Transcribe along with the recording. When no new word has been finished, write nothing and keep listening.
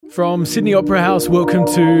From Sydney Opera House, welcome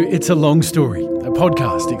to It's a Long Story, a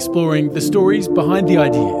podcast exploring the stories behind the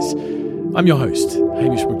ideas. I'm your host,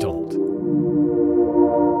 Hamish McDonald.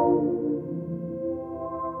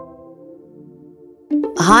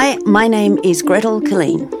 Hi, my name is Gretel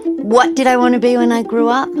Killeen. What did I want to be when I grew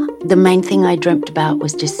up? The main thing I dreamt about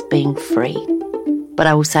was just being free. But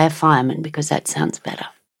I will say a fireman because that sounds better.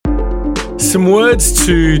 Some words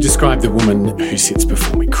to describe the woman who sits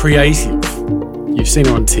before me. Creative. You've seen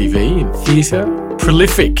her on TV, in theatre.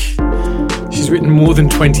 Prolific. She's written more than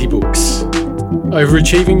 20 books.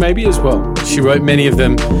 Overachieving maybe as well. She wrote many of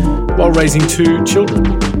them while raising 2 children.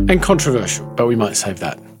 And controversial, but we might save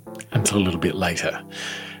that until a little bit later.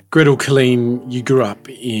 Gretel Killeen, you grew up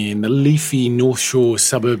in the leafy North Shore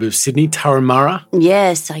suburb of Sydney, Turramurra.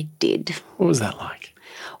 Yes, I did. What was that like?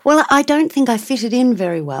 Well, I don't think I fitted in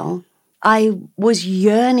very well. I was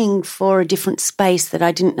yearning for a different space that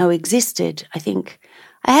I didn't know existed. I think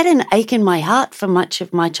I had an ache in my heart for much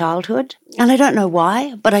of my childhood, and I don't know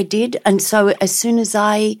why, but I did. And so as soon as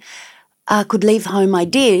I could leave home, I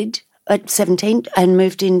did at 17 and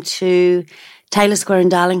moved into Taylor Square in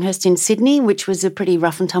Darlinghurst in Sydney, which was a pretty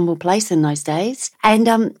rough and tumble place in those days.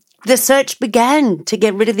 And the search began to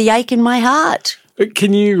get rid of the ache in my heart.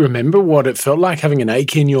 Can you remember what it felt like having an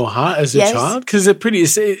ache in your heart as a child? Because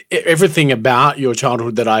everything about your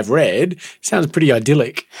childhood that I've read sounds pretty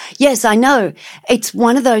idyllic. Yes, I know. It's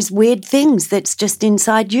one of those weird things that's just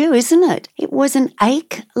inside you, isn't it? It was an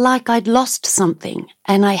ache like I'd lost something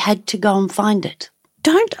and I had to go and find it.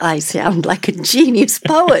 Don't I sound like a genius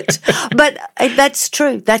poet? But that's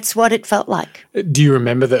true. That's what it felt like. Do you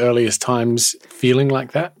remember the earliest times feeling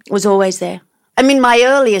like that? It was always there. I mean, my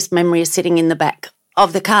earliest memory is sitting in the back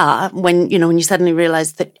of the car when you suddenly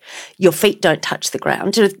realise that your feet don't touch the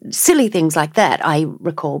ground. Silly things like that I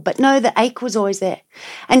recall. But no, the ache was always there.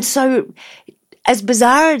 And so as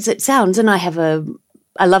bizarre as it sounds, and I have a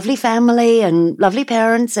lovely family and lovely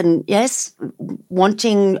parents and, yes,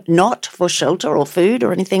 wanting not for shelter or food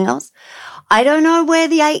or anything else, I don't know where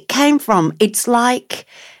the ache came from. It's like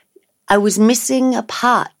I was missing a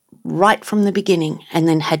part right from the beginning and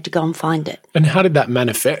then had to go and find it. And how did that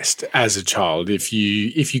manifest as a child? If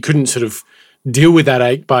you couldn't sort of deal with that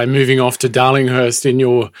ache by moving off to Darlinghurst in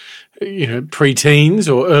your pre-teens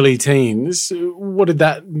or early teens, what did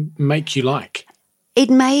that make you like?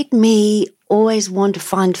 It made me always want to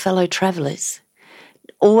find fellow travellers,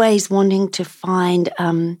 always wanting to find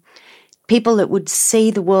people that would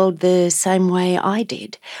see the world the same way I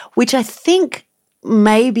did, which I think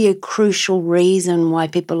may be a crucial reason why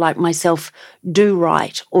people like myself do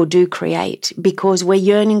write or do create, because we're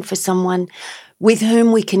yearning for someone with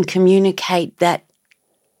whom we can communicate that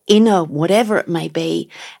inner whatever it may be,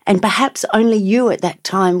 and perhaps only you at that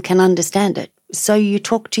time can understand it. So you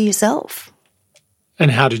talk to yourself.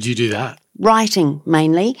 And how did you do that? Writing,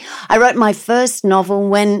 mainly. I wrote my first novel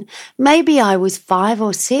when maybe I was 5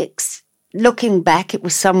 or 6. Looking back, it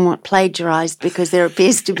was somewhat plagiarised because there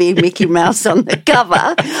appears to be Mickey Mouse on the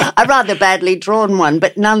cover. A rather badly drawn one,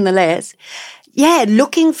 but nonetheless. Yeah,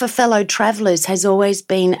 looking for fellow travellers has always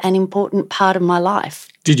been an important part of my life.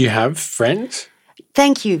 Did you have friends?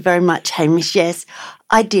 Thank you very much, Hamish. Yes,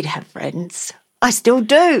 I did have friends. I still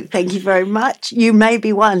do. Thank you very much. You may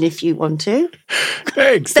be one if you want to.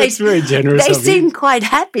 Thanks. That's very generous of you. They seem quite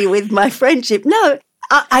happy with my friendship. No,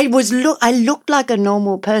 I looked like a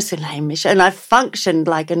normal person, Hamish, and I functioned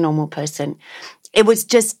like a normal person. It was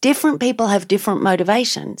just different people have different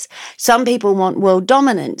motivations. Some people want world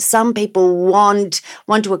dominance. Some people want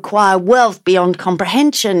to acquire wealth beyond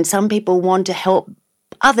comprehension. Some people want to help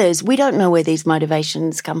others. We don't know where these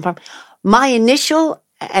motivations come from. My initial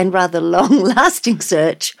and rather long-lasting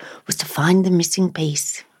search was to find the missing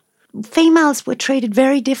piece. Females were treated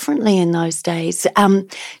very differently in those days.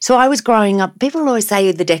 So I was growing up, people always say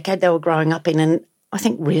the decade they were growing up in, and I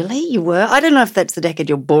think, really, you were? I don't know if that's the decade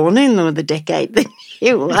you're born in or the decade that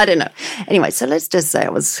I don't know. Anyway, so let's just say I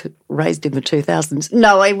was raised in the 2000s.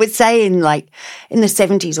 No, I would say in the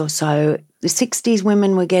 70s or so, the 60s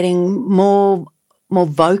women were getting more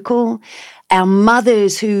vocal. Our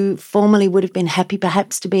mothers, who formerly would have been happy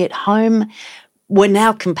perhaps to be at home, were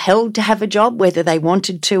now compelled to have a job, whether they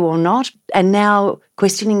wanted to or not, and now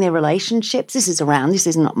questioning their relationships. This is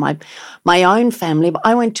not my own family, but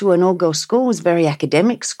I went to an all-girls school. It was a very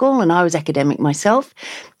academic school, and I was academic myself.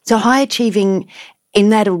 So high achieving in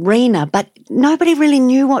that arena, but nobody really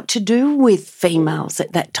knew what to do with females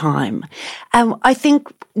at that time. I think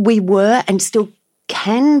we were and still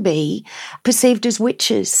can be perceived as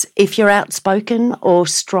witches if you're outspoken or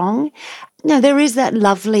strong. There is that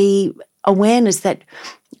lovely awareness that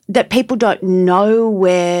that people don't know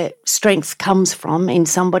where strength comes from in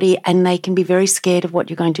somebody, and they can be very scared of what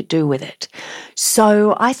you're going to do with it.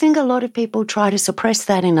 So I think a lot of people try to suppress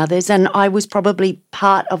that in others, and I was probably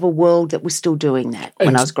part of a world that was still doing that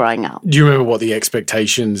when I was growing up. Do you remember what the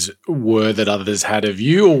expectations were that others had of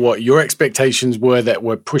you, or what your expectations were that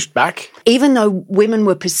were pushed back? Even though women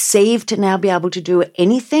were perceived to now be able to do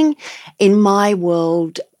anything, in my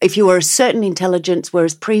world, if you were a certain intelligence,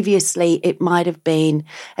 whereas previously it might have been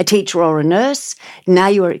a teacher or a nurse, now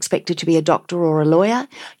you are expected to be a doctor or a lawyer.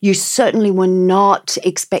 You certainly were not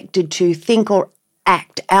expected to think or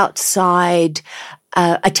act outside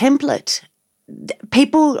a template.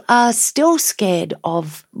 People are still scared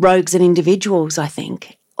of rogues and individuals, I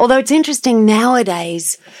think. Although it's interesting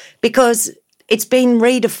nowadays because it's been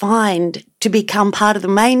redefined to become part of the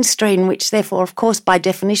mainstream, which therefore, of course, by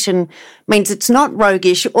definition means it's not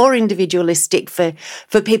roguish or individualistic for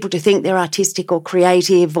people to think they're artistic or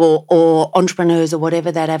creative or entrepreneurs or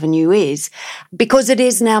whatever that avenue is, because it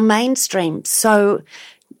is now mainstream. So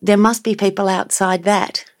there must be people outside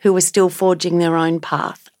that who are still forging their own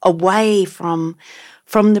path away from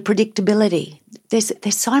the predictability. There's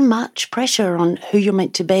so much pressure on who you're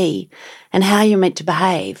meant to be and how you're meant to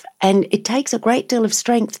behave. And it takes a great deal of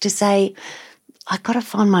strength to say, I've got to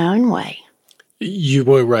find my own way. You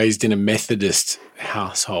were raised in a Methodist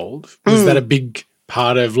household. Was that a big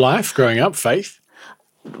part of life growing up, faith?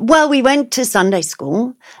 Well, we went to Sunday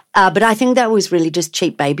school, but I think that was really just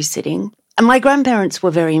cheap babysitting. And my grandparents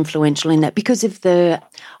were very influential in that because of the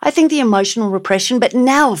emotional repression. But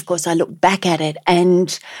now, of course, I look back at it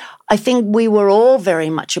and I think we were all very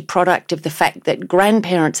much a product of the fact that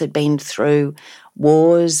grandparents had been through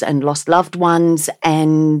wars and lost loved ones,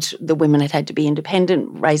 and the women had to be independent,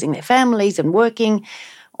 raising their families and working,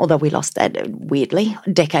 although we lost that weirdly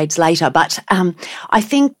decades later. But I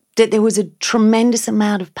think that there was a tremendous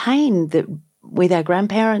amount of pain with our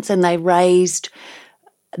grandparents, and they raised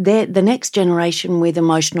the next generation with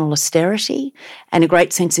emotional austerity and a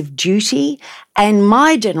great sense of duty. And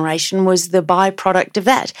my generation was the byproduct of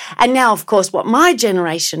that. And now, of course, what my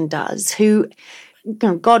generation does, who,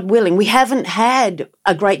 God willing, we haven't had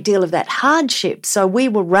a great deal of that hardship. So we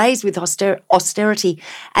were raised with austerity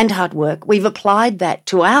and hard work. We've applied that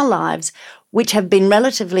to our lives, which have been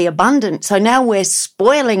relatively abundant. So now we're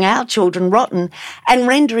spoiling our children rotten and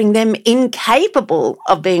rendering them incapable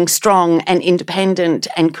of being strong and independent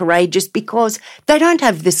and courageous because they don't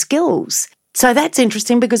have the skills. So that's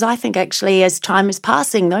interesting because I think actually as time is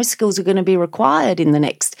passing, those skills are going to be required in the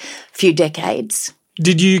next few decades.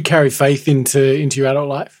 Did you carry faith into your adult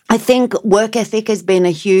life? I think work ethic has been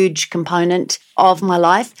a huge component of my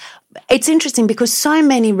life. It's interesting because so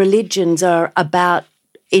many religions are about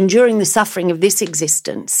enduring the suffering of this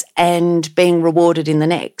existence and being rewarded in the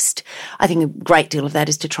next. I think a great deal of that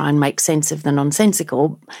is to try and make sense of the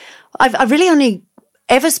nonsensical. I've really only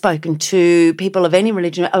ever spoken to people of any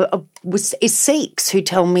religion is Sikhs who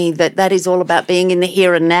tell me that is all about being in the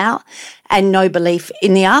here and now and no belief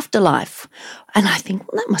in the afterlife. And I think,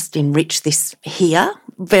 well, that must enrich this here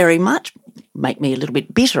very much. Make me a little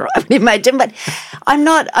bit bitter, I would imagine. But I'm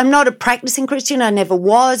not a practicing Christian. I never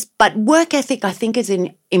was. But work ethic, I think, is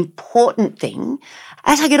an important thing.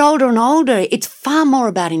 As I get older and older, it's far more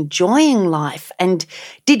about enjoying life. And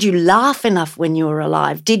did you laugh enough when you were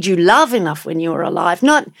alive? Did you love enough when you were alive?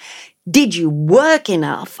 Not did you work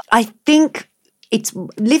enough? I think it's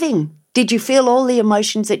living. Did you feel all the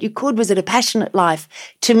emotions that you could? Was it a passionate life?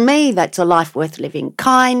 To me, that's a life worth living.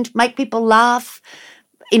 Kind, make people laugh,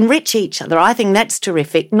 enrich each other. I think that's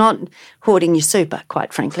terrific, not hoarding your super,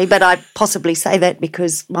 quite frankly, but I possibly say that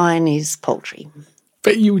because mine is paltry.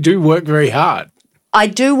 But you do work very hard. I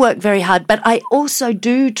do work very hard, but I also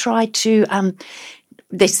do try to,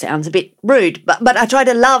 this sounds a bit rude, but I try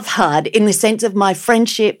to love hard in the sense of my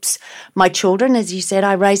friendships, my children. As you said,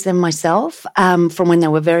 I raised them myself from when they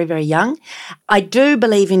were very, very young. I do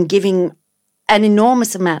believe in giving an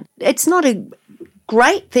enormous amount. It's not a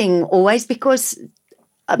great thing always because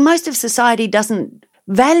most of society doesn't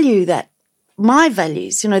value that. My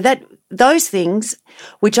values, those things,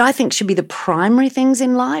 which I think should be the primary things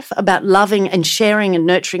in life about loving and sharing and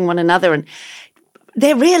nurturing one another. And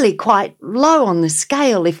they're really quite low on the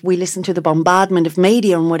scale if we listen to the bombardment of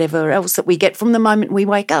media and whatever else that we get from the moment we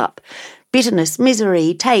wake up. Bitterness,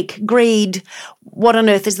 misery, greed, what on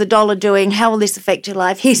earth is the dollar doing? How will this affect your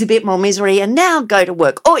life? Here's a bit more misery and now go to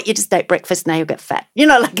work. Oh, you just ate breakfast, now you'll get fat.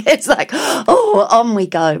 It's like, oh, on we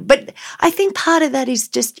go. But I think part of that is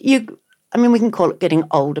just we can call it getting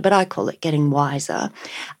older, but I call it getting wiser.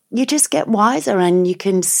 You just get wiser and you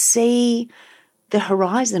can see the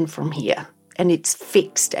horizon from here. and it's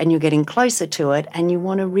fixed and you're getting closer to it, and you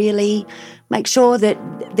want to really make sure that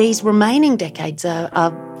these remaining decades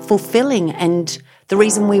are fulfilling and the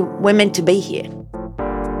reason we're meant to be here.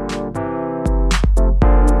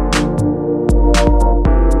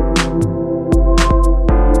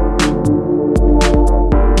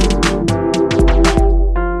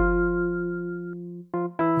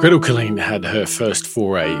 Gretel Killeen had her first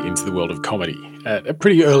foray into the world of comedy at a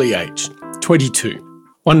pretty early age, 22.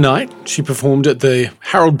 One night, she performed at the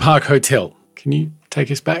Harold Park Hotel. Can you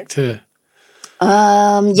take us back to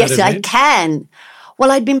Yes, I can.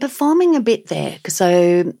 Well, I'd been performing a bit there,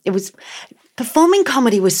 so it was... Performing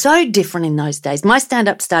comedy was so different in those days. My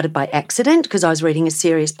stand-up started by accident because I was reading a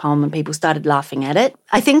serious poem and people started laughing at it.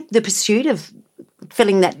 I think the pursuit of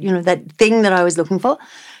filling that, that thing that I was looking for,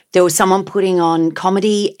 there was someone putting on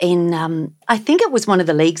comedy in, I think it was one of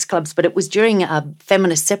the Leagues clubs, but it was during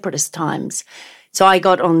feminist separatist times. So I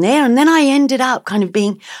got on there, and then I ended up kind of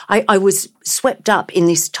being, I was swept up in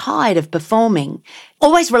this tide of performing,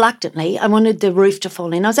 always reluctantly. I wanted the roof to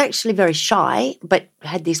fall in. I was actually very shy, but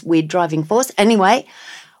had this weird driving force. Anyway,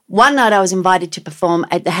 one night I was invited to perform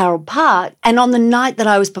at the Harold Park, and on the night that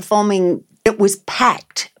I was performing, it was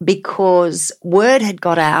packed because word had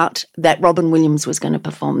got out that Robin Williams was going to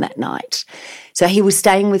perform that night. So he was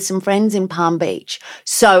staying with some friends in Palm Beach.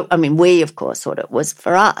 So, I mean, we, of course, thought it was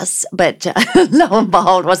for us, but lo and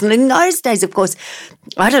behold, wasn't. In those days, of course,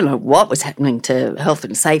 I don't know what was happening to health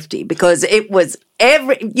and safety because it was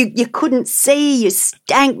you couldn't see, you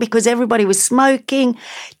stank because everybody was smoking,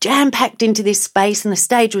 jam-packed into this space, and the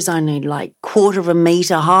stage was only like 1/4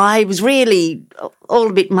 metre high. It was really all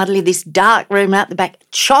a bit muddly, this dark room out the back,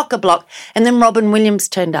 chock-a-block, and then Robin Williams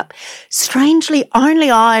turned up. Strangely,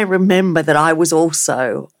 only I remember that I was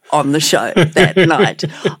also on the show that night.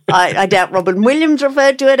 I doubt Robin Williams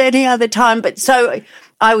referred to it any other time, but so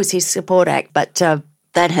I was his support act, but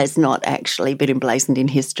that has not actually been emblazoned in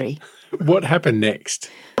history. What happened next?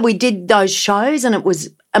 We did those shows and it was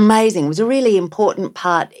amazing. It was a really important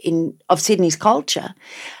part of Sydney's culture.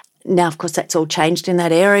 Now, of course, that's all changed in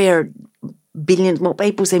that area. Billions more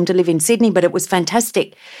people seem to live in Sydney, but it was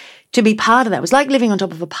fantastic to be part of that. It was like living on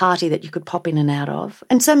top of a party that you could pop in and out of.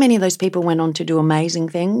 And so many of those people went on to do amazing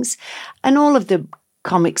things. And all of the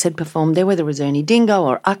comics had performed there, whether it was Ernie Dingo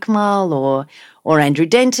or Akmal or Andrew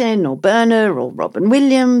Denton or Berner or Robin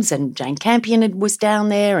Williams, and Jane Campion was down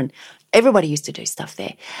there, and everybody used to do stuff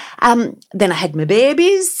there. Then I had my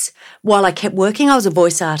babies. While I kept working, I was a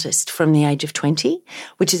voice artist from the age of 20,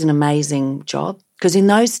 which is an amazing job because in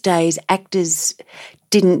those days actors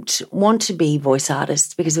didn't want to be voice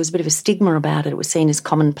artists because there was a bit of a stigma about it. It was seen as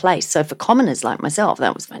commonplace. So for commoners like myself,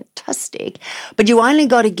 that was fantastic. But you only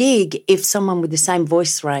got a gig if someone with the same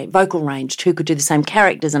vocal range, who could do the same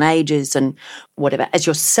characters and ages and whatever as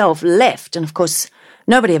yourself left. And of course,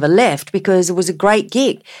 nobody ever left because it was a great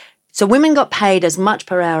gig. So women got paid as much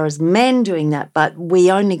per hour as men doing that, but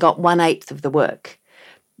we only got 1/8 of the work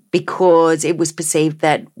because it was perceived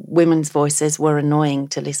that women's voices were annoying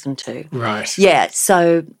to listen to. Right. Yeah,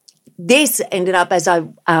 so this ended up as I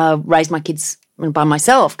raised my kids by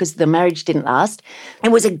myself because the marriage didn't last.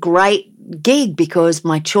 It was a great gig because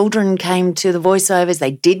my children came to the voiceovers.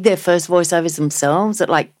 They did their first voiceovers themselves at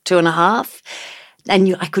like 2.5.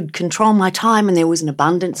 And I could control my time and there was an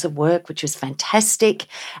abundance of work, which was fantastic.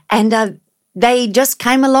 And they just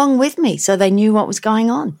came along with me, so they knew what was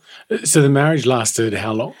going on. So the marriage lasted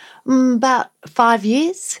how long? About 5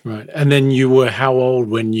 years. Right. And then you were how old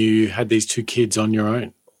when you had these 2 kids on your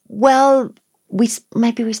own? Well, we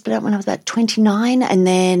split up when I was about 29, and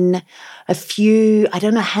then I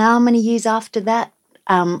don't know how many years after that,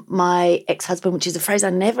 my ex-husband, which is a phrase I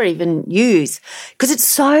never even use because it's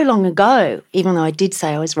so long ago, even though I did say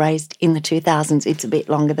I was raised in the 2000s, it's a bit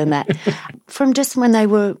longer than that, from just when they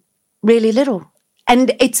were really little.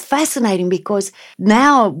 And it's fascinating because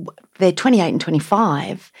now they're 28 and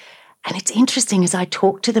 25, and it's interesting as I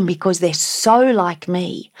talk to them because they're so like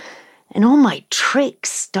me, and all my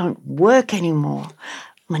tricks don't work anymore.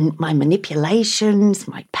 My manipulations,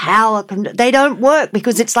 my power, they don't work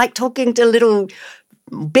because it's like talking to little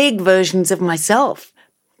big versions of myself.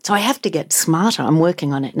 So I have to get smarter. I'm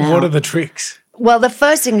working on it now. What are the tricks? Well, the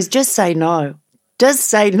first thing is just say no. Just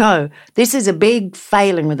say no. This is a big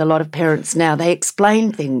failing with a lot of parents now. They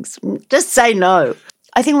explain things. Just say no.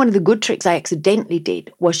 I think one of the good tricks I accidentally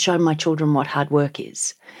did was show my children what hard work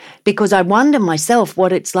is, because I wonder myself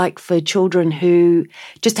what it's like for children who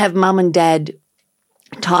just have mum and dad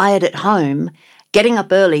tired at home getting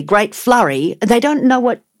up early, great flurry. They don't know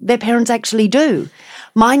what their parents actually do.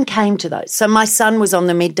 Mine came to those. So my son was on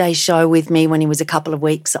the midday show with me when he was a couple of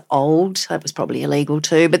weeks old. That was probably illegal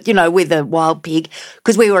too, but, with a wild pig,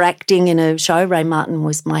 because we were acting in a show. Ray Martin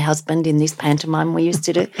was my husband in this pantomime we used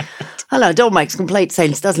to do. I know, it all makes complete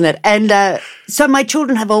sense, doesn't it? And so my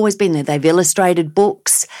children have always been there. They've illustrated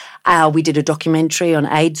books. We did a documentary on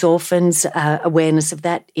AIDS orphans, awareness of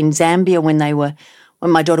that in Zambia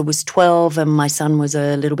when my daughter was 12 and my son was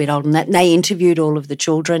a little bit older than that. And they interviewed all of the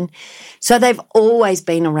children. So they've always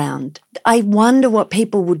been around. I wonder what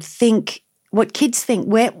people would think, what kids think,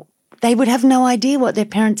 where they would have no idea what their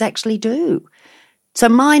parents actually do. So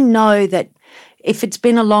mine know that if it's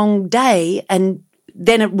been a long day, and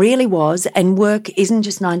then it really was, and work isn't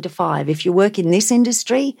just 9 to 5. If you work in this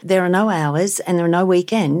industry, there are no hours and there are no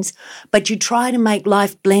weekends, but you try to make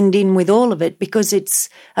life blend in with all of it because it's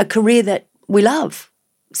a career that we love.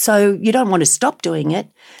 So you don't want to stop doing it.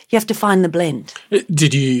 You have to find the blend.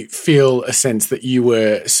 Did you feel a sense that you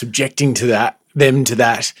were subjecting them to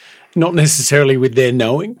that, not necessarily with their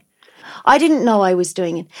knowing? I didn't know I was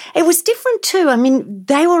doing it. It was different too. I mean,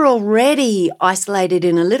 they were already isolated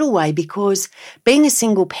in a little way because being a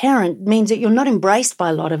single parent means that you're not embraced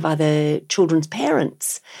by a lot of other children's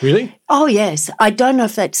parents. Really? Oh, yes. I don't know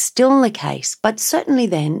if that's still the case, but certainly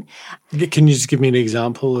then. Can you just give me an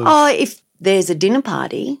example of... Oh, if there's a dinner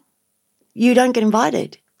party, you don't get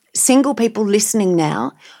invited. Single people listening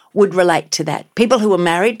now would relate to that. People who are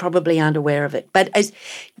married probably aren't aware of it, but as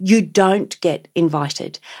you don't get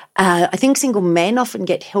invited. I think single men often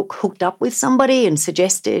get hooked up with somebody and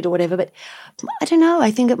suggested or whatever, but I don't know.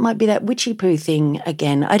 I think it might be that witchy poo thing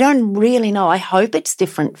again. I don't really know. I hope it's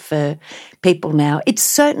different for people now.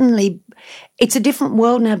 It's a different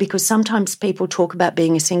world now because sometimes people talk about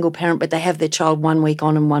being a single parent, but they have their child 1 week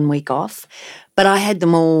on and 1 week off. But I had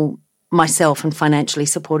them all myself and financially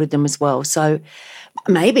supported them as well. So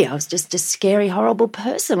maybe I was just a scary, horrible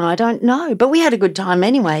person. I don't know. But we had a good time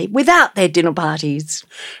anyway, without their dinner parties.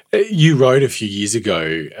 You wrote a few years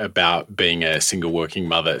ago about being a single working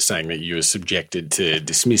mother, saying that you were subjected to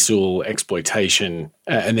dismissal, exploitation,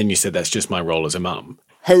 and then you said that's just my role as a mum.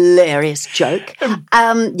 Hilarious joke.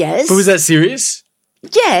 Yes. But was that serious?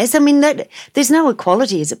 Yes. I mean, there's no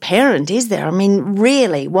equality as a parent, is there? I mean,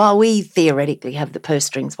 really, while we theoretically have the purse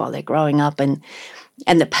strings while they're growing up and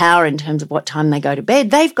the power in terms of what time they go to bed,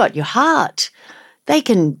 they've got your heart. They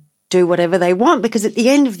can do whatever they want because at the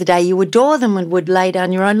end of the day, you adore them and would lay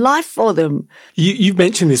down your own life for them. You've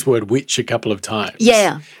mentioned this word witch a couple of times.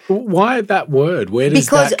 Yeah. Why that word? Where does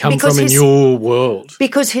that come from in your world?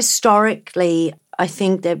 Because historically, I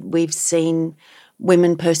think that we've seen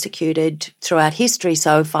women persecuted throughout history.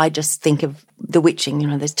 So if I just think of the witching,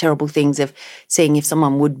 there's terrible things of seeing if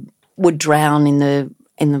someone would drown in the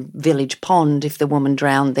village pond. If the woman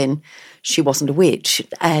drowned, then she wasn't a witch,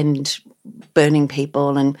 and burning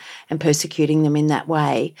people and persecuting them in that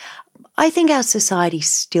way. I think our society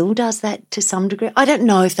still does that to some degree. I don't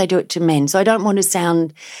know if they do it to men, so I don't want to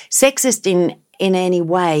sound sexist in any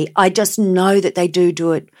way. I just know that they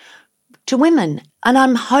do it to women. And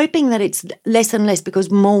I'm hoping that it's less and less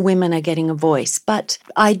because more women are getting a voice. But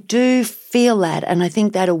I do feel that, and I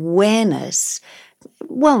think that awareness,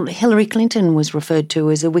 well, Hillary Clinton was referred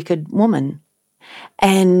to as a wicked woman.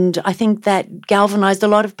 And I think that galvanised a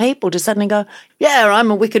lot of people to suddenly go, yeah,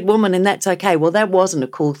 I'm a wicked woman and that's okay. Well, that wasn't a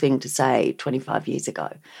cool thing to say 25 years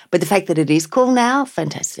ago. But the fact that it is cool now,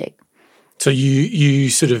 fantastic. So you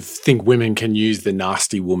sort of think women can use the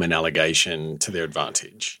nasty woman allegation to their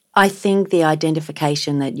advantage? I think the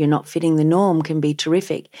identification that you're not fitting the norm can be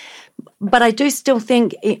terrific. But I do still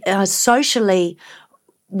think socially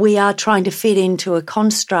we are trying to fit into a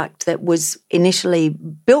construct that was initially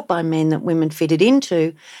built by men that women fitted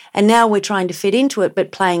into, and now we're trying to fit into it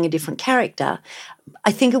but playing a different character.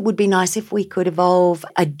 I think it would be nice if we could evolve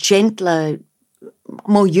a gentler,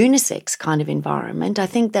 more unisex kind of environment. I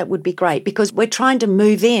think that would be great because we're trying to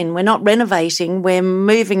move in. We're not renovating. We're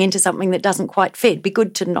moving into something that doesn't quite fit. It'd be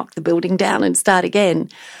good to knock the building down and start again.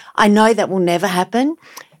 I know that will never happen,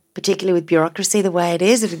 particularly with bureaucracy the way it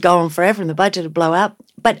is. It would go on forever and the budget would blow up.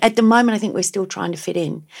 But at the moment, I think we're still trying to fit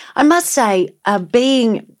in. I must say, I've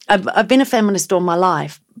been a feminist all my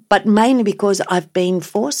life, but mainly because I've been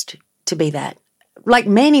forced to be that. Like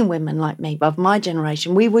many women like me of my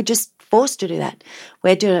generation, we were just forced to do that.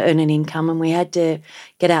 We had to earn an income and we had to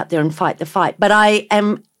get out there and fight the fight. But I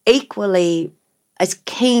am equally as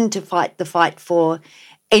keen to fight the fight for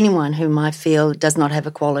anyone whom I feel does not have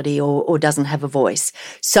equality or doesn't have a voice.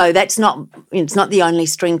 So it's not the only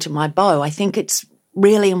string to my bow. I think it's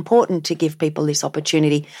really important to give people this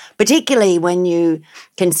opportunity, particularly when you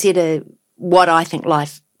consider what I think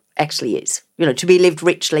life actually is. To be lived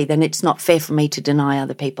richly, then it's not fair for me to deny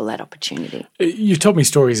other people that opportunity. You've told me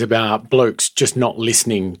stories about blokes just not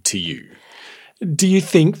listening to you. Do you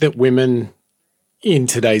think that women in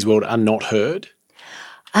today's world are not heard?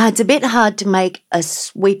 It's a bit hard to make a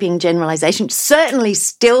sweeping generalisation. Certainly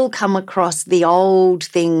still come across the old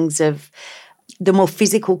things of the more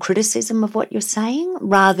physical criticism of what you're saying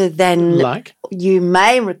rather than, like, you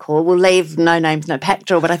may recall, we'll leave no names, no pack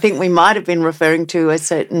drill, but I think we might have been referring to a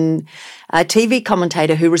certain TV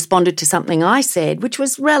commentator who responded to something I said, which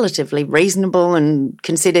was relatively reasonable and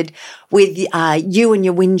considered, with you and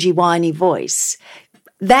your whingy, whiny voice.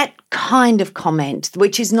 That kind of comment,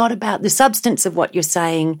 which is not about the substance of what you're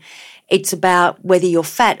saying, it's about whether you're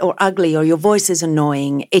fat or ugly or your voice is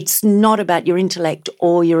annoying. It's not about your intellect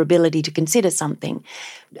or your ability to consider something.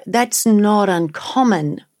 That's not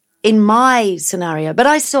uncommon in my scenario. But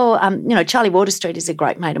I saw, Charlie Waterstreet is a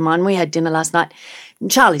great mate of mine. We had dinner last night.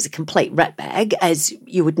 Charlie's a complete ratbag, as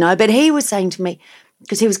you would know. But he was saying to me,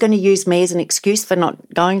 because he was going to use me as an excuse for not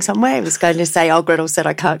going somewhere. He was going to say, Gretel said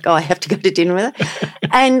I can't go, I have to go to dinner with her.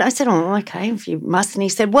 And I said, okay, if you must. And he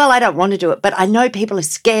said, well, I don't want to do it, but I know people are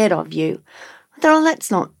scared of you. I thought, that's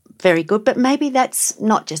not very good, but maybe that's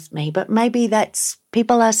not just me, but maybe that's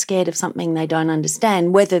people are scared of something they don't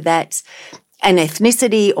understand, whether that's an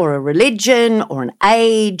ethnicity or a religion or an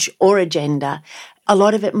age or a gender. A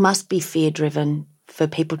lot of it must be fear-driven for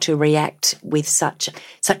people to react with such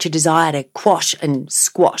a desire to quash and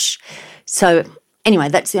squash. So anyway,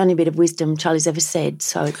 that's the only bit of wisdom Charlie's ever said,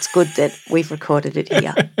 so it's good that we've recorded it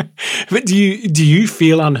here. But do you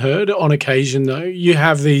feel unheard on occasion, though? You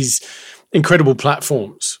have these incredible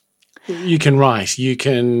platforms. You can write, you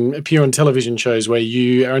can appear on television shows where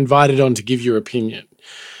you are invited on to give your opinion.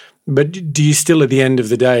 But do you still, at the end of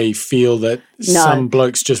the day, feel that some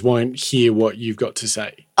blokes just won't hear what you've got to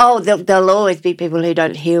say? Oh, there'll always be people who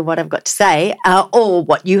don't hear what I've got to say or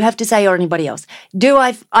what you have to say or anybody else.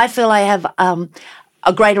 I feel I have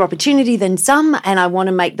a greater opportunity than some and I want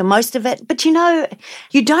to make the most of it. But,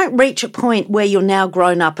 you don't reach a point where you're now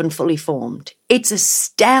grown up and fully formed. It's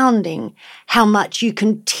astounding how much you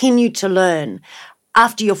continue to learn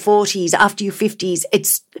after your 40s, after your 50s.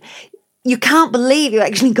 You can't believe you've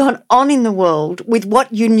actually gone on in the world with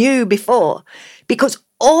what you knew before, because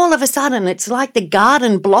all of a sudden it's like the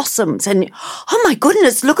garden blossoms and, oh my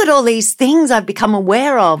goodness, look at all these things I've become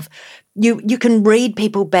aware of. You can read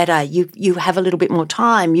people better. You have a little bit more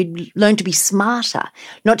time. You learn to be smarter,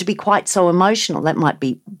 not to be quite so emotional. That might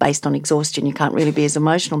be based on exhaustion. You can't really be as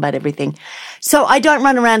emotional about everything. So I don't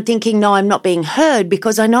run around thinking, no, I'm not being heard,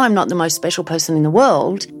 because I know I'm not the most special person in the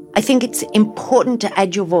world. I think it's important to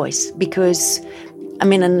add your voice because,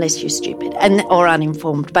 unless you're stupid or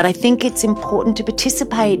uninformed, but I think it's important to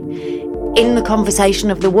participate in the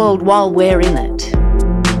conversation of the world while we're in it.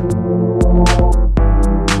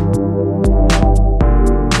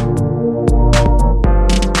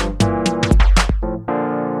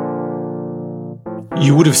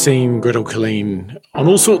 You would have seen Gretel Killeen on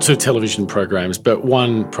all sorts of television programs, but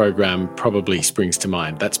one program probably springs to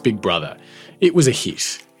mind. That's Big Brother. It was a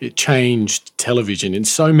hit. It changed television in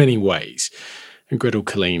so many ways. And Gretel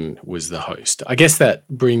Killeen was the host. I guess that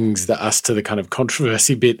brings us to the kind of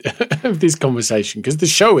controversy bit of this conversation, because the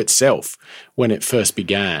show itself, when it first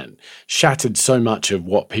began, shattered so much of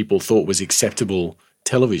what people thought was acceptable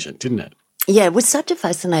television, didn't it? Yeah, it was such a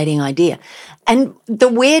fascinating idea. And the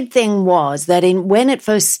weird thing was that when it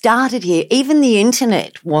first started here, even the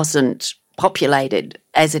internet wasn't populated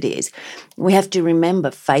as it is. We have to remember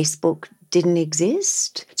Facebook didn't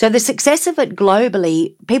exist. So the success of it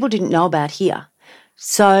globally, people didn't know about here.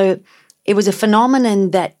 So it was a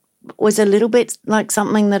phenomenon that was a little bit like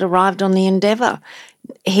something that arrived on the Endeavour.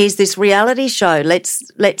 Here's this reality show.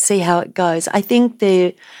 Let's see how it goes. I think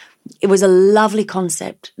it was a lovely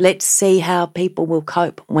concept. Let's see how people will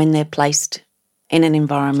cope when they're placed in an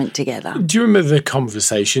environment together. Do you remember the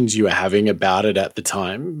conversations you were having about it at the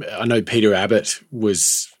time? I know Peter Abbott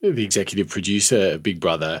was the executive producer of Big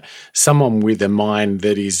Brother, someone with a mind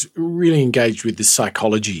that is really engaged with the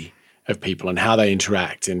psychology of people and how they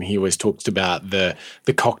interact. And he always talked about the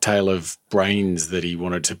cocktail of brains that he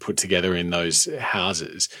wanted to put together in those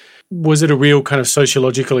houses. Was it a real kind of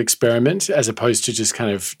sociological experiment as opposed to just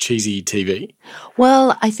kind of cheesy TV?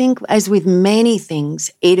 Well, I think as with many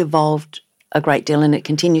things, it evolved a great deal and it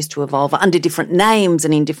continues to evolve under different names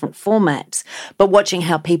and in different formats. But watching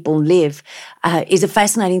how people live is a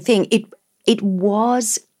fascinating thing. It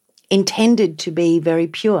was intended to be very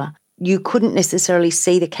pure. You couldn't necessarily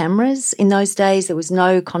see the cameras in those days. There was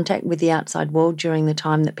no contact with the outside world during the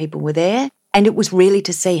time that people were there. And it was really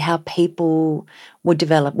to see how people would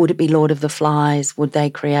develop. Would it be Lord of the Flies? Would they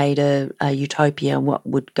create a utopia? What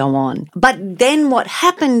would go on? But then what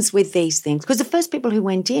happens with these things, because the first people who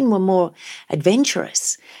went in were more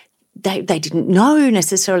adventurous. They didn't know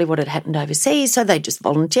necessarily what had happened overseas, so they just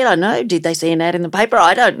volunteered. I don't know, did they see an ad in the paper?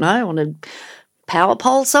 I don't know, on a power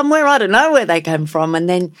pole somewhere? I don't know where they came from. And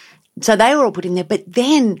then, so they were all put in there. But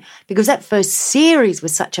then, because that first series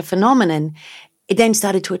was such a phenomenon, it then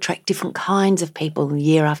started to attract different kinds of people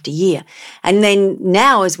year after year. And then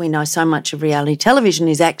now, as we know, so much of reality television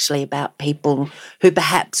is actually about people who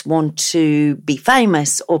perhaps want to be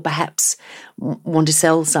famous or perhaps want to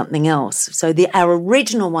sell something else. So our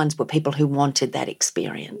original ones were people who wanted that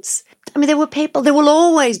experience. I mean, there will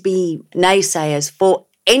always be naysayers for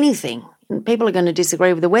anything. People are going to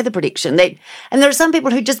disagree with the weather prediction. And there are some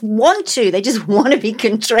people who just want to. They just want to be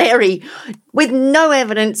contrary with no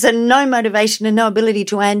evidence and no motivation and no ability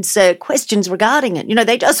to answer questions regarding it.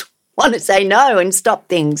 They just want to say no and stop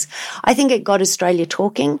things. I think it got Australia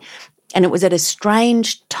talking, and it was at a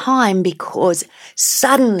strange time because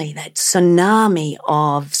suddenly that tsunami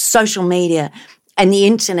of social media and the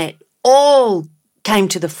internet all came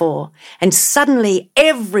to the fore, and suddenly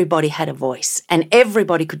everybody had a voice and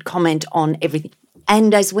everybody could comment on everything.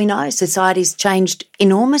 And as we know, society's changed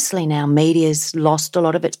enormously now. Media's lost a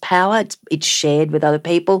lot of its power. It's shared with other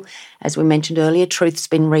people. As we mentioned earlier, truth's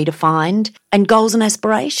been redefined. And goals and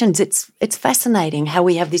aspirations. It's fascinating how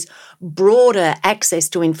we have this broader access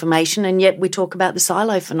to information, and yet we talk about the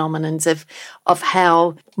silo phenomenons of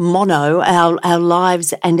how mono our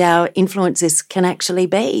lives and our influences can actually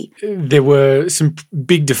be. There were some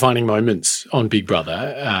big defining moments on Big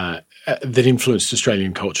Brother that influenced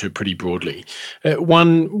Australian culture pretty broadly.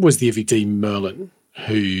 One was the evictee Merlin,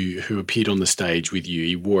 who appeared on the stage with you.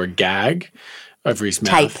 He wore a gag over his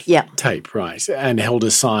mouth. Tape, yeah. Tape, right, and held a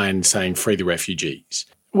sign saying, "Free the refugees."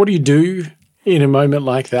 What do you do in a moment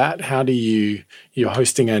like that? How do you're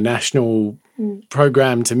hosting a national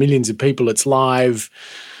program to millions of people, it's live,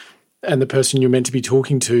 and the person you're meant to be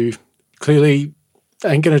talking to clearly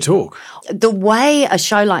ain't going to talk. The way a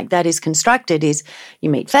show like that is constructed is you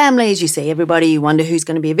meet families, you see everybody, you wonder who's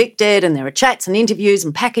going to be evicted, and there are chats and interviews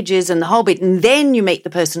and packages and the whole bit, and then you meet the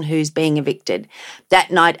person who's being evicted that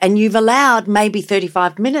night, and you've allowed maybe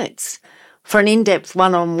 35 minutes for an in-depth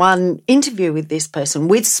one-on-one interview with this person,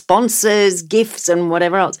 with sponsors, gifts and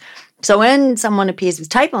whatever else. So when someone appears with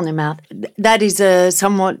tape on their mouth, that is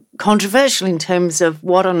somewhat controversial in terms of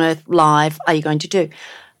what on earth live are you going to do.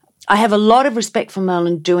 I have a lot of respect for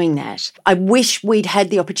Merlin doing that. I wish we'd had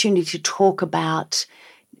the opportunity to talk about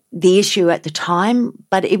the issue at the time,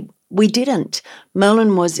 but we didn't.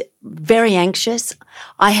 Merlin was very anxious.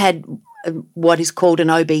 I had what is called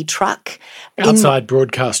an OB truck. Outside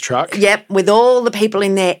broadcast truck. Yep, with all the people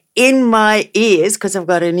in there in my ears because I've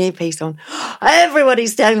got an earpiece on.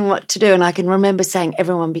 Everybody's telling me what to do, and I can remember saying,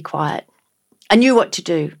 everyone be quiet. I knew what to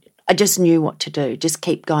do. I just knew what to do. Just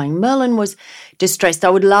keep going. Merlin was distressed. I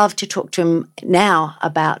would love to talk to him now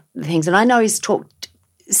about things, and I know he's talked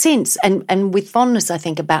since and with fondness, I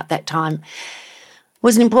think, about that time. It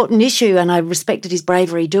was an important issue, and I respected his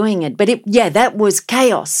bravery doing it. But that was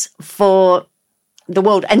chaos for the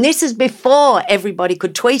world. And this is before everybody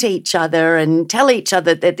could tweet each other and tell each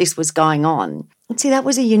other that this was going on. And see, that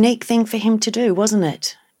was a unique thing for him to do, wasn't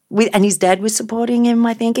it? And his dad was supporting him,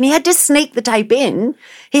 I think, and he had to sneak the tape in.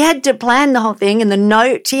 He had to plan the whole thing and the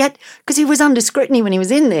note. Because he was under scrutiny when he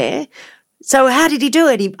was in there. So how did he do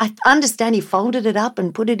it? I understand he folded it up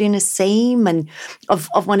and put it in a seam of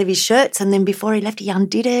one of his shirts, and then before he left, he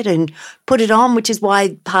undid it and put it on, which is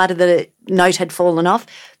why part of the note had fallen off.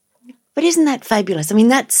 But isn't that fabulous? I mean,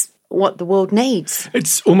 that's what the world needs.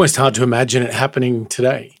 It's almost hard to imagine it happening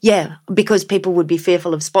today. Yeah, because people would be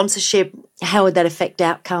fearful of sponsorship. How would that affect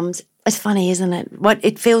outcomes? It's funny, isn't it?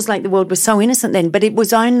 It feels like the world was so innocent then, but it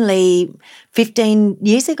was only 15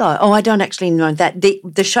 years ago. Oh, I don't actually know that.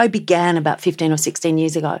 The show began about 15 or 16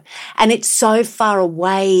 years ago, and it's so far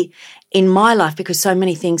away in my life because so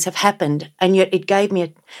many things have happened, and yet it gave me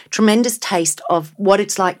a tremendous taste of what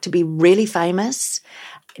it's like to be really famous,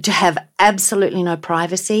 to have absolutely no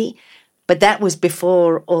privacy. But that was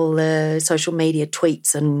before all the social media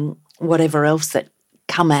tweets and whatever else that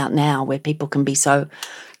come out now, where people can be so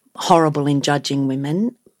horrible in judging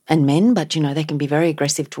women and men, but, they can be very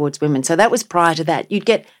aggressive towards women. So that was prior to that. You'd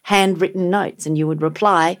get handwritten notes and you would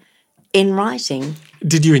reply in writing.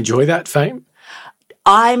 Did you enjoy that fame?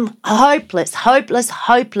 I'm hopeless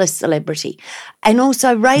celebrity. And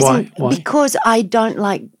also raising... Why? Because I don't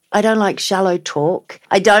like shallow talk.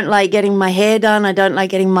 I don't like getting my hair done. I don't like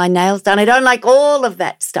getting my nails done. I don't like all of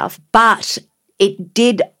that stuff. But it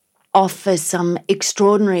did offer some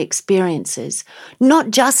extraordinary experiences, not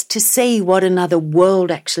just to see what another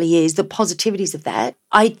world actually is, the positivities of that.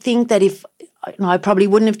 I think that I probably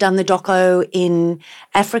wouldn't have done the doco in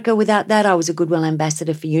Africa without that. I was a Goodwill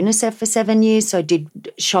ambassador for UNICEF for 7 years, so I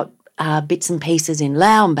shot bits and pieces in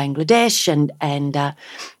Laos and Bangladesh and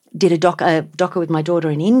did a doco with my daughter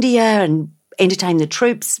in India and entertained the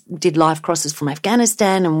troops, did live crosses from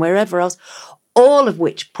Afghanistan and wherever else, all of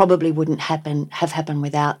which probably wouldn't have happened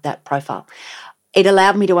without that profile. It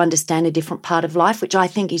allowed me to understand a different part of life, which I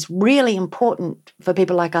think is really important for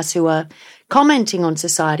people like us who are commenting on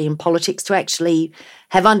society and politics to actually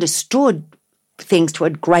have understood things to a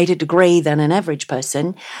greater degree than an average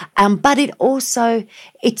person. But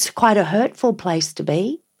it's quite a hurtful place to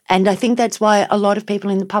be. And I think that's why a lot of people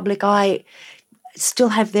in the public eye still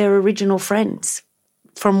have their original friends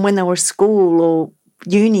from when they were school or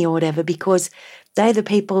uni or whatever, because they're the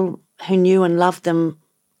people who knew and loved them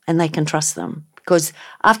and they can trust them. Because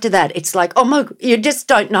after that, it's like, oh my, you just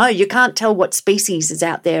don't know. You can't tell what species is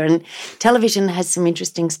out there. And television has some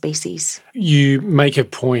interesting species. You make a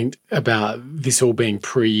point about this all being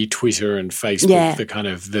pre-Twitter and Facebook, the kind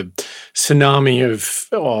of the tsunami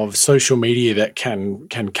of social media that can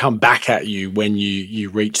come back at you when you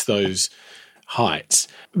reach those heights.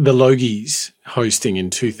 The Logies hosting in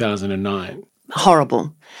 2009.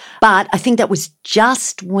 Horrible. But I think that was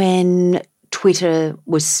just when Twitter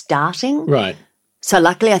was starting. Right. So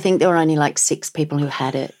luckily, I think there were only like 6 people who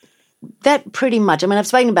had it. That pretty much, I mean, I've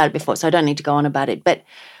spoken about it before, so I don't need to go on about it, but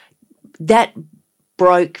that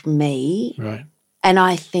broke me. Right. And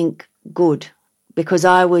I think good, because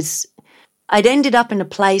I'd ended up in a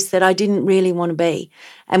place that I didn't really want to be.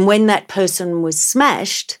 And when that person was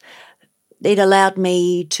smashed, it allowed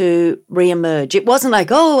me to reemerge. It wasn't like,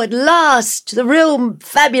 oh, at last, the real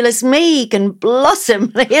fabulous me can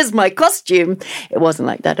blossom. Here's my costume. It wasn't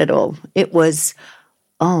like that at all. It was,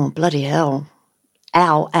 oh, bloody hell.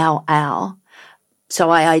 Ow, ow, ow. So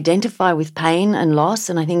I identify with pain and loss,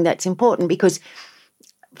 and I think that's important because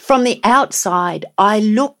from the outside, I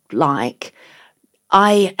look like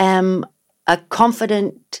I am a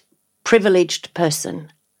confident, privileged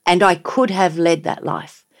person, and I could have led that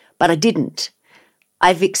life. But I didn't.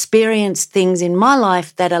 I've experienced things in my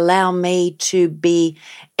life that allow me to be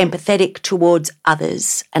empathetic towards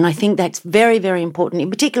others. And I think that's very, very important,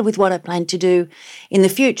 in particular with what I plan to do in the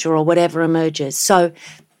future or whatever emerges. So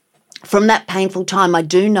from that painful time, I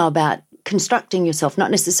do know about constructing yourself,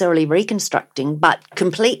 not necessarily reconstructing, but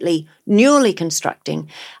completely newly constructing.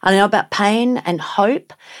 I know about pain and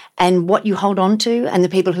hope and what you hold on to and the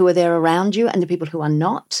people who are there around you and the people who are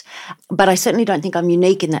not. But I certainly don't think I'm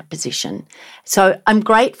unique in that position. So I'm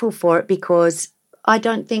grateful for it because I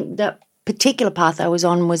don't think that particular path I was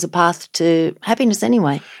on was a path to happiness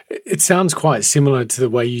anyway. It sounds quite similar to the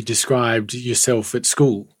way you described yourself at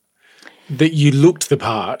school, that you looked the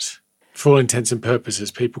part. For all intents and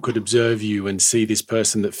purposes, people could observe you and see this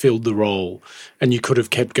person that filled the role, and you could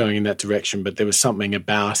have kept going in that direction, but there was something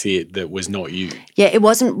about it that was not you. Yeah, it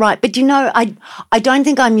wasn't right. But, I don't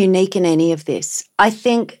think I'm unique in any of this. I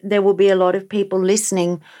think there will be a lot of people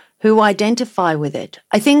listening who identify with it.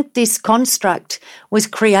 I think this construct was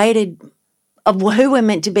created of who we're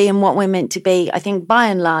meant to be and what we're meant to be, I think, by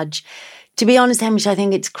and large. To be honest, Hamish, I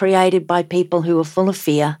think it's created by people who are full of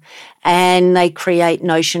fear and they create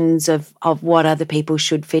notions of what other people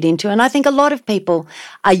should fit into. And I think a lot of people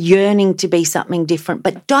are yearning to be something different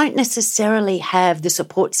but don't necessarily have the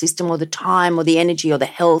support system or the time or the energy or the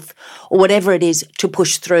health or whatever it is to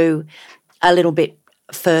push through a little bit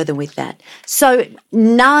further with that. So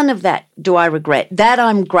none of that do I regret. That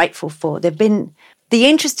I'm grateful for. The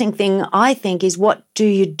interesting thing, I think, is what do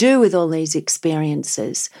you do with all these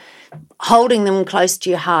experiences? Holding them close to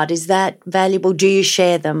your heart, is that valuable? Do you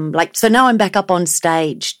share them? So now I'm back up on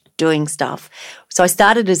stage doing stuff. So I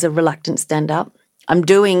started as a reluctant stand-up. I'm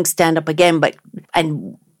doing stand-up again,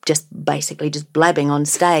 and just basically just blabbing on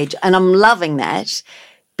stage. And I'm loving that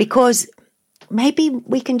because maybe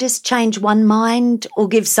we can just change one mind or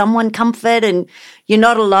give someone comfort and you're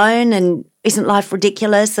not alone and isn't life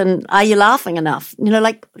ridiculous and are you laughing enough?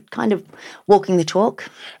 Kind of walking the talk.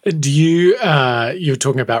 Do you were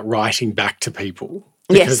talking about writing back to people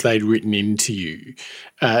because they'd written into you.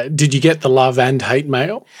 Did you get the love and hate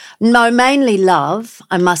mail? No, mainly love,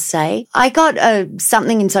 I must say. I got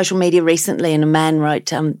something in social media recently and a man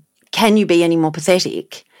wrote, can you be any more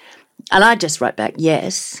pathetic? And I just wrote back,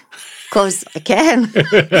 yes. Because I can.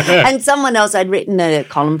 And someone else, I'd written a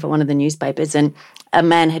column for one of the newspapers and a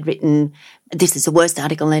man had written, this is the worst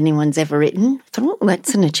article anyone's ever written. I thought, well,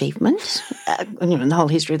 that's an achievement. In the whole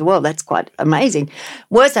history of the world, that's quite amazing.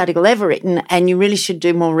 Worst article ever written, and you really should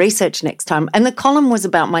do more research next time. And the column was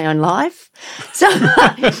about my own life. So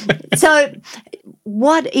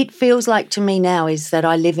what it feels like to me now is that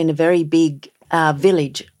I live in a very big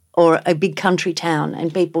village or a big country town,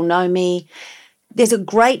 and people know me. There's a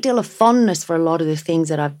great deal of fondness for a lot of the things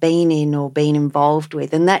that I've been in or been involved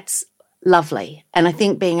with, and that's lovely. And I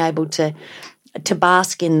think being able to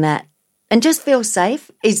bask in that and just feel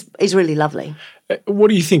safe is really lovely. What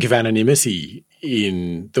do you think of anonymity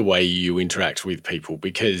in the way you interact with people?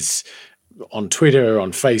 Because on Twitter,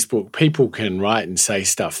 on Facebook, people can write and say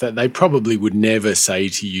stuff that they probably would never say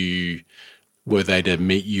to you were they to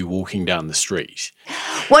meet you walking down the street.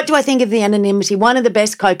 What do I think of the anonymity? One of the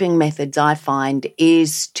best coping methods I find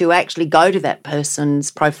is to actually go to that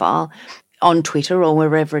person's profile on Twitter or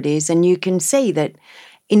wherever it is, and you can see that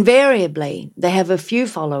invariably they have a few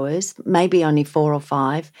followers, maybe only 4 or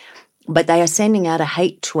 5, but they are sending out a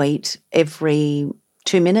hate tweet every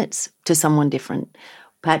 2 minutes to someone different.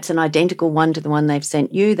 Perhaps an identical one to the one they've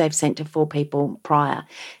sent you, they've sent to 4 people prior.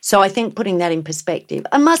 So I think putting that in perspective.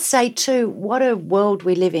 I must say too, what a world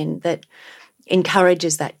we live in that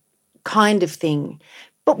encourages that kind of thing.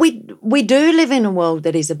 But we do live in a world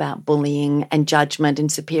that is about bullying and judgment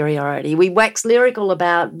and superiority. We wax lyrical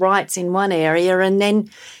about rights in one area and then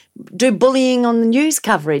do bullying on the news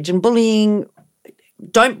coverage and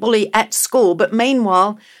don't bully at school, but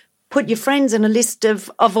meanwhile put your friends in a list of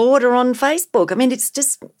order on Facebook. I mean, it's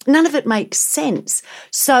just, none of it makes sense.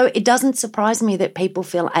 So it doesn't surprise me that people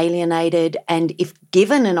feel alienated, and if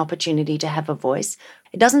given an opportunity to have a voice,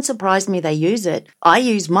 it doesn't surprise me they use it. I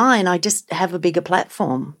use mine. I just have a bigger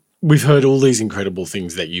platform. We've heard all these incredible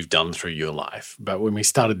things that you've done through your life, but when we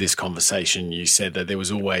started this conversation, you said that there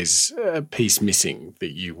was always a piece missing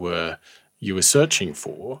that you were searching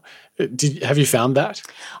for. Have you found that?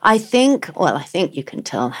 I think you can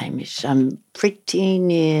tell, Hamish, I'm pretty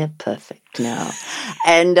near perfect now.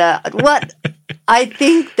 And what I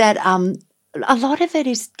think that a lot of it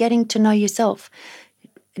is getting to know yourself,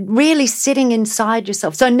 really sitting inside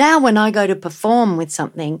yourself. So now when I go to perform with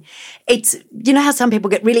something, it's, you know how some people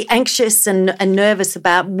get really anxious and nervous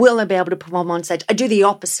about, will I be able to perform on stage? I do the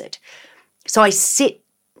opposite. So I sit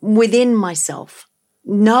within myself,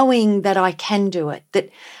 knowing that I can do it, that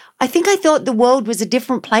I thought the world was a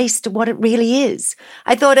different place to what it really is.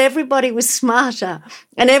 I thought everybody was smarter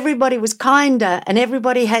and everybody was kinder and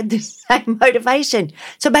everybody had the same motivation.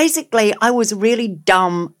 So basically, I was a really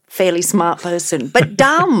dumb, fairly smart person, but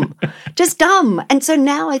dumb, just dumb. And so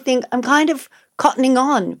now I think I'm kind of cottoning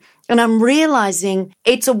on and I'm realizing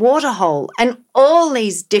it's a waterhole and all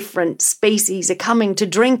these different species are coming to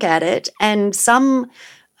drink at it, and some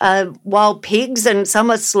wild pigs and some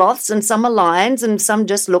are sloths and some are lions and some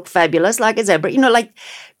just look fabulous like a zebra,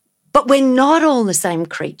 but we're not all the same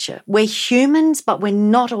creature. We're humans, but we're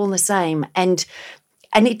not all the same. And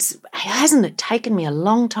hasn't it taken me a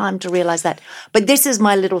long time to realize that? But this is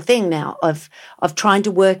my little thing now of trying to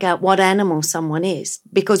work out what animal someone is,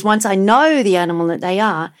 because once I know the animal that they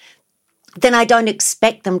are, then I don't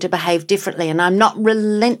expect them to behave differently, and I'm not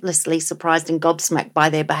relentlessly surprised and gobsmacked by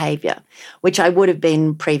their behaviour, which I would have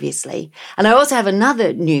been previously. And I also have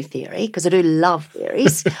another new theory, because I do love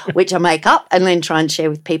theories, which I make up and then try and share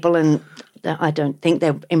with people, and I don't think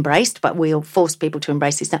they're embraced, but we'll force people to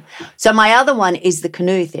embrace this now. So my other one is the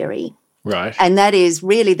canoe theory. Right. And that is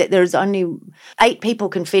really that there's only 8 people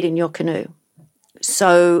can fit in your canoe.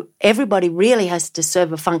 So everybody really has to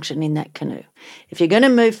serve a function in that canoe. If you're going to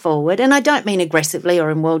move forward, and I don't mean aggressively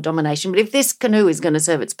or in world domination, but if this canoe is going to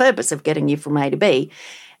serve its purpose of getting you from A to B,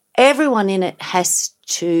 everyone in it has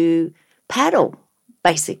to paddle,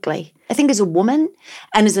 basically. I think as a woman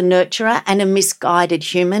and as a nurturer and a misguided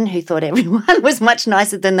human who thought everyone was much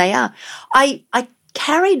nicer than they are, I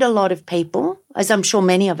carried a lot of people, as I'm sure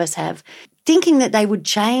many of us have, thinking that they would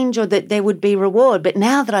change or that there would be reward. But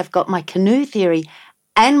now that I've got my canoe theory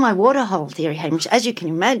and my waterhole theory, Hamish, as you can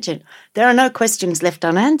imagine, there are no questions left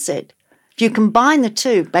unanswered. If you combine the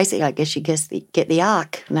two, basically, I guess you get the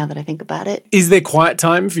arc, now that I think about it. Is there quiet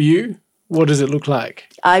time for you? What does it look like?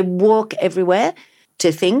 I walk everywhere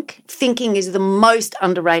to think. Thinking is the most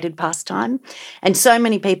underrated pastime. And so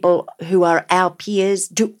many people who are our peers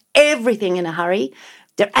do everything in a hurry.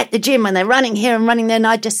 They're at the gym and they're running here and running there, and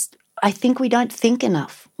I think we don't think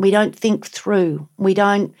enough. We don't think through. We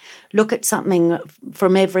don't look at something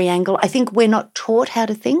from every angle. I think we're not taught how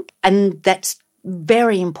to think, and that's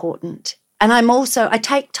very important. And I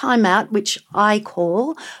take time out, which I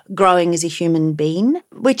call growing as a human being,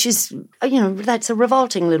 which is, that's a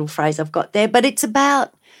revolting little phrase I've got there, but it's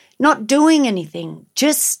about not doing anything,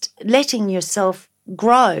 just letting yourself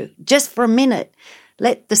grow just for a minute.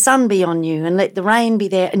 Let the sun be on you and let the rain be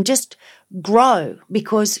there and just grow,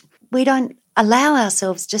 because we don't allow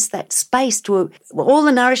ourselves just that space to all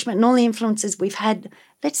the nourishment and all the influences we've had.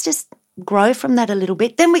 Let's just grow from that a little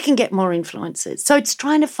bit. Then we can get more influences. So it's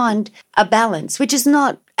trying to find a balance, which is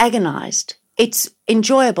not agonized. It's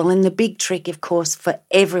enjoyable. And the big trick, of course, for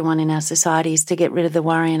everyone in our society is to get rid of the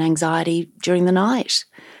worry and anxiety during the night,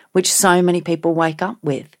 which so many people wake up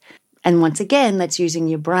with. And once again, that's using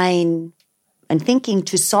your brain and thinking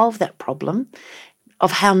to solve that problem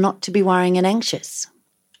of how not to be worrying and anxious.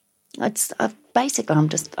 It's basically, I'm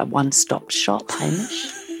just a one-stop shop,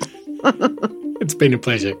 Hamish. It's been a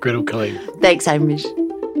pleasure, Gretel Killeen. Thanks, Hamish.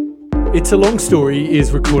 It's a Long Story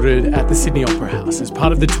is recorded at the Sydney Opera House as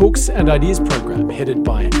part of the Talks and Ideas program headed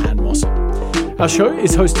by Anne Mossel. Our show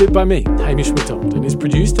is hosted by me, Hamish McDonald, and is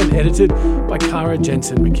produced and edited by Cara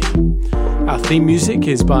Jensen-McKeon. Our theme music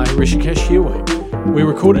is by Rishikesh Hirway.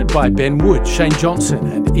 We're recorded by Ben Wood, Shane Johnson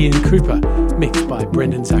and Ian Cooper, mixed by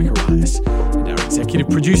Brendan Zacharias. And our executive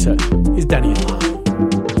producer is Danielle Hart.